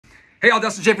Hey, y'all,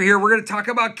 Dustin Schaefer here. We're going to talk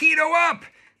about Keto Up.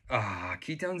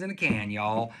 Ketones in a can,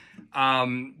 y'all.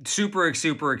 Super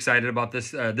excited about this.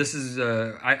 This is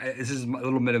a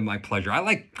little bit of my pleasure. I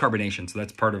like carbonation, so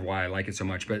that's part of why I like it so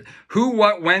much. But who,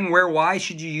 what, when, where, why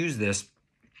should you use this?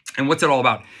 And what's it all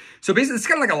about? So basically, it's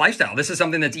kind of like a lifestyle. This is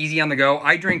something that's easy on the go.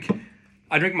 I drink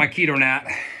my Keto Nat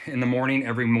in the morning,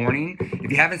 every morning. If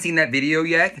you haven't seen that video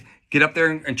yet, get up there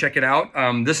and check it out.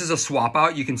 This is a swap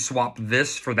out. You can swap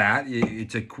this for that.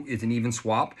 It's an even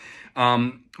swap.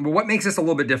 But what makes this a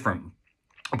little bit different?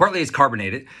 Partly it's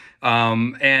carbonated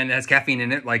and has caffeine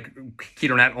in it. Like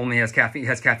Keto Nat only has caffeine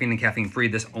and caffeine free.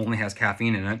 This only has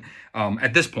caffeine in it.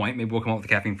 At this point, maybe we'll come up with a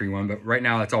caffeine free one, but right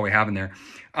now that's all we have in there.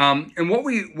 And what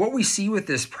we see with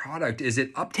this product is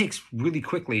it uptakes really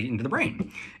quickly into the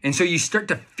brain. And so you start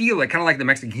to feel it, kind of like the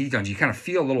Mexican ketones, you kind of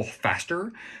feel a little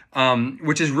faster,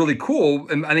 which is really cool.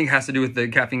 And I think it has to do with the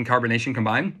caffeine carbonation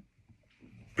combined.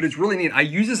 But it's really neat. I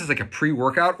use this as like a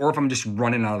pre-workout or if I'm just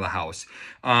running out of the house.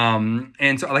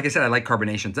 And so, like I said, I like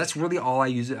carbonations. That's really all I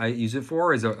use it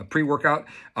for is a pre-workout,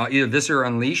 either this or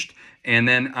Unleashed. And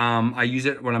then I use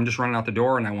it when I'm just running out the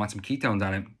door and I want some ketones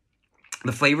on it.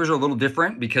 The flavors are a little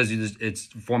different because it's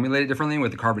formulated differently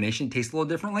with the carbonation. It tastes a little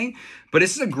differently, but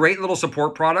this is a great little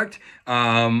support product.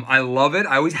 I love it.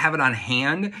 I always have it on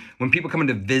hand. When people come in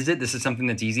to visit, this is something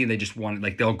that's easy. They just want,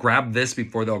 like, they'll grab this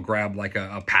before they'll grab like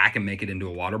a pack and make it into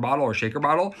a water bottle or shaker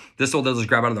bottle. They'll just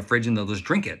grab out of the fridge and they'll just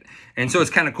drink it. And so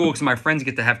it's kind of cool because my friends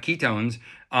get to have ketones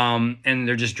and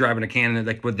they're just driving a can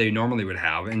like what they normally would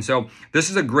have. And so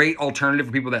this is a great alternative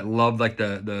for people that love like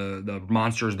the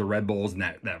Monsters, the Red Bulls, and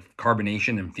that carbonation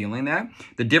and feeling that.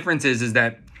 The difference is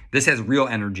that this has real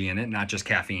energy in it, not just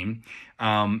caffeine.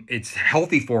 It's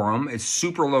healthy for them. It's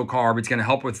super low carb. It's going to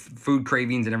help with food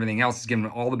cravings and everything else. It's giving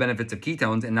all the benefits of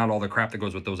ketones and not all the crap that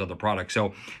goes with those other products.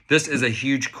 So this is a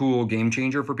huge, cool game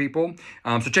changer for people.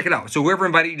 So check it out. So whoever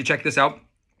invited you to check this out,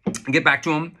 get back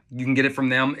to them. You can get it from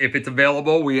them. If it's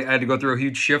available, we had to go through a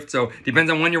huge shift. So it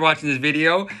depends on when you're watching this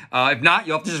video. If not,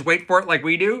 you'll have to just wait for it like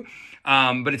we do.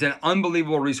 But it's an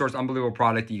unbelievable resource, unbelievable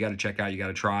product that you got to check out. You got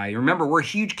to try. Remember, we're a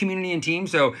huge community and team.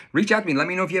 So reach out to me. Let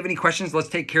me know if you have any questions. Let's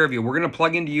take care of you. We're going to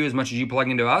plug into you as much as you plug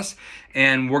into us.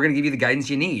 And we're going to give you the guidance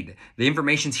you need. The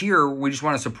information's here. We just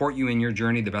want to support you in your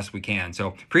journey the best we can.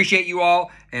 So appreciate you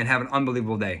all and have an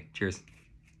unbelievable day. Cheers.